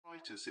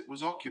Titus it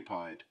was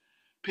occupied.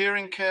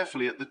 Peering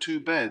carefully at the two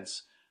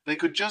beds, they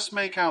could just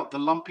make out the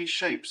lumpy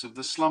shapes of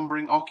the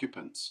slumbering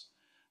occupants.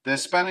 Their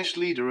Spanish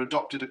leader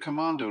adopted a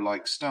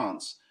commando-like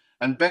stance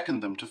and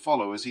beckoned them to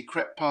follow as he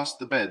crept past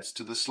the beds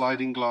to the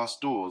sliding glass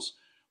doors,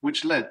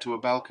 which led to a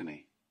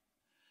balcony.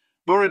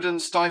 Buridan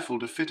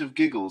stifled a fit of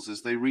giggles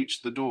as they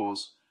reached the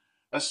doors.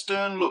 A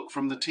stern look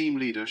from the team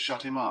leader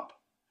shut him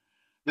up.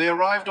 They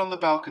arrived on the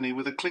balcony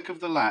with a click of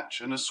the latch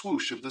and a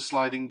swoosh of the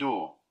sliding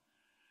door.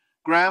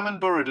 Graham and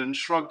Buridan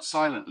shrugged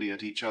silently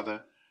at each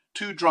other,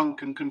 too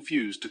drunk and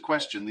confused to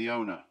question the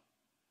owner.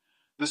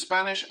 The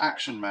Spanish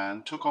action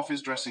man took off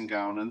his dressing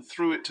gown and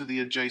threw it to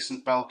the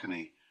adjacent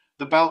balcony,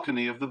 the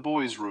balcony of the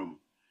boys' room.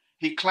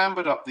 He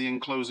clambered up the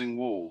enclosing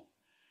wall.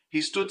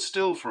 He stood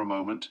still for a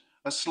moment,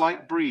 a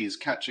slight breeze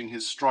catching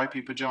his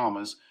stripy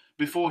pyjamas,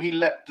 before he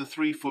leapt the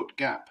 3-foot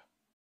gap.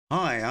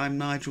 Hi, I'm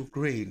Nigel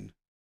Green,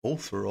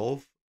 author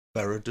of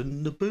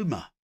Buridan the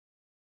Boomer.